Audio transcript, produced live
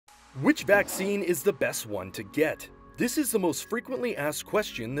Which vaccine is the best one to get? This is the most frequently asked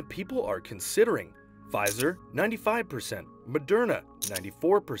question that people are considering. Pfizer, 95%, Moderna,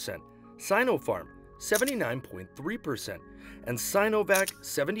 94%, Sinopharm, 79.3%, and Sinovac,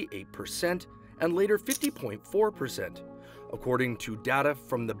 78%, and later 50.4%. According to data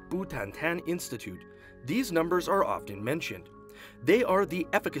from the Butantan Institute, these numbers are often mentioned. They are the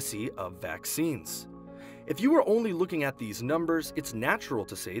efficacy of vaccines. If you are only looking at these numbers, it's natural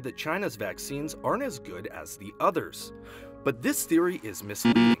to say that China's vaccines aren't as good as the others. But this theory is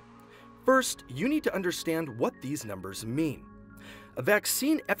misleading. First, you need to understand what these numbers mean. A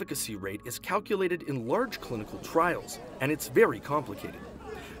vaccine efficacy rate is calculated in large clinical trials, and it's very complicated.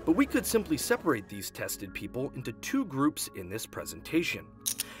 But we could simply separate these tested people into two groups in this presentation.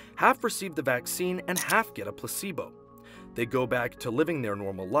 Half receive the vaccine and half get a placebo. They go back to living their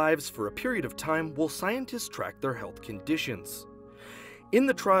normal lives for a period of time while scientists track their health conditions. In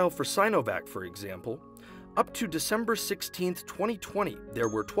the trial for Sinovac, for example, up to December 16, 2020, there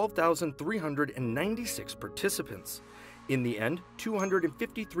were 12,396 participants. In the end,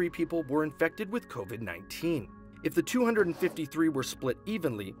 253 people were infected with COVID-19. If the 253 were split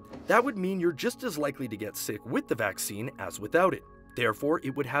evenly, that would mean you're just as likely to get sick with the vaccine as without it. Therefore,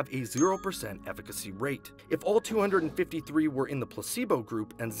 it would have a 0% efficacy rate. If all 253 were in the placebo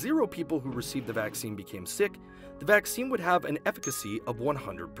group and 0 people who received the vaccine became sick, the vaccine would have an efficacy of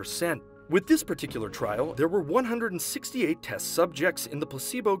 100%. With this particular trial, there were 168 test subjects in the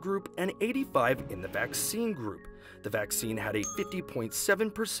placebo group and 85 in the vaccine group. The vaccine had a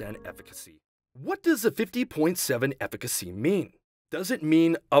 50.7% efficacy. What does a 50.7 efficacy mean? Does it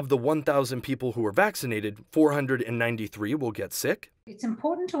mean of the 1,000 people who are vaccinated, 493 will get sick? It's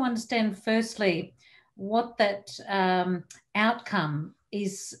important to understand firstly what that outcome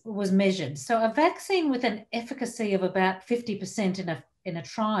was measured. So a vaccine with an efficacy of about 50% in a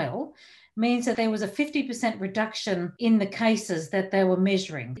trial means that there was a 50% reduction in the cases that they were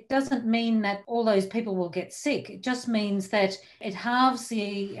measuring. It doesn't mean that all those people will get sick. It just means that it halves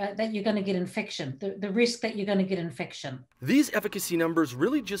that you're going to get infection, the risk that you're going to get infection. These efficacy numbers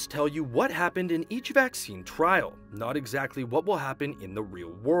really just tell you what happened in each vaccine trial, not exactly what will happen in the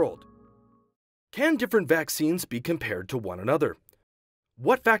real world. Can different vaccines be compared to one another?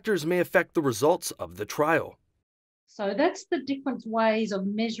 What factors may affect the results of the trial? So that's the different ways of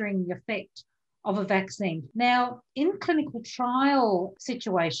measuring the effect of a vaccine. Now, in clinical trial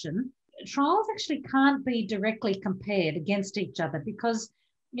situation, trials actually can't be directly compared against each other because,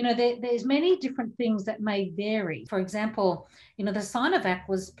 there's many different things that may vary. For example, the Sinovac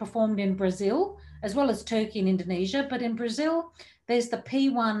was performed in Brazil as well as Turkey and Indonesia, but in Brazil, there's the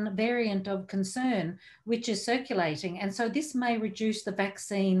P1 variant of concern, which is circulating. And so this may reduce the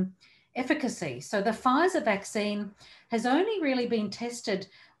vaccine efficacy. So the Pfizer vaccine has only really been tested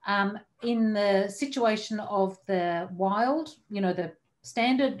in the situation of the wild, the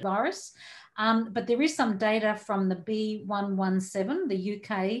standard virus, but there is some data from the B117, the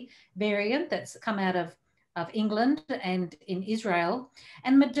UK variant that's come out of England and in Israel.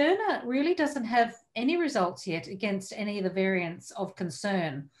 And Moderna really doesn't have any results yet against any of the variants of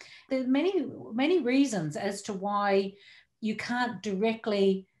concern. There are many reasons as to why you can't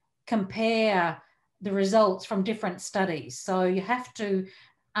directly compare the results from different studies. So you have to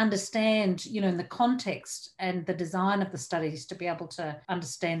understand, in the context and the design of the studies to be able to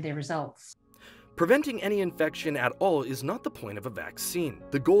understand their results. Preventing any infection at all is not the point of a vaccine.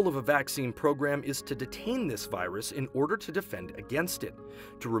 The goal of a vaccine program is to detain this virus in order to defend against it,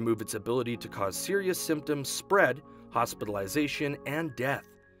 to remove its ability to cause serious symptoms, spread, hospitalization, and death.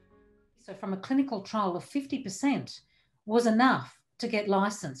 So from a clinical trial of 50% was enough to get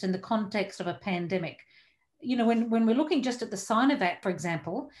licensed in the context of a pandemic. When we're looking just at the Sinovac, for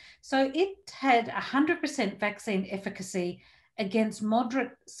example, so it had 100% vaccine efficacy against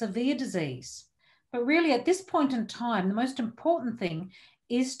moderate severe disease. But really at this point in time, the most important thing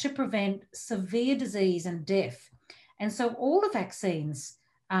is to prevent severe disease and death. And so all the vaccines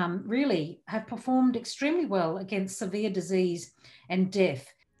really have performed extremely well against severe disease and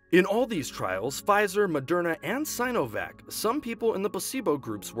death. In all these trials, Pfizer, Moderna, and Sinovac, some people in the placebo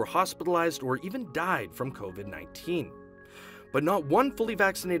groups were hospitalized or even died from COVID-19. But not one fully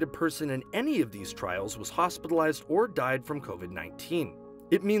vaccinated person in any of these trials was hospitalized or died from COVID-19.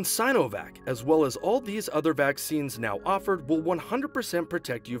 It means Sinovac, as well as all these other vaccines now offered, will 100%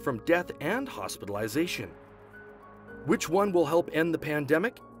 protect you from death and hospitalization. Which one will help end the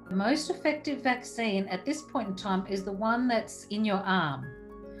pandemic? The most effective vaccine at this point in time is the one that's in your arm.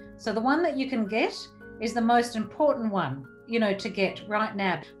 So the one that you can get is the most important one. to get right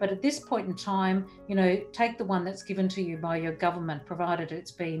now. But at this point in time, take the one that's given to you by your government, provided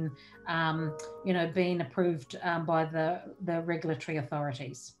it's been, been approved by the regulatory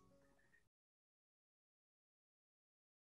authorities.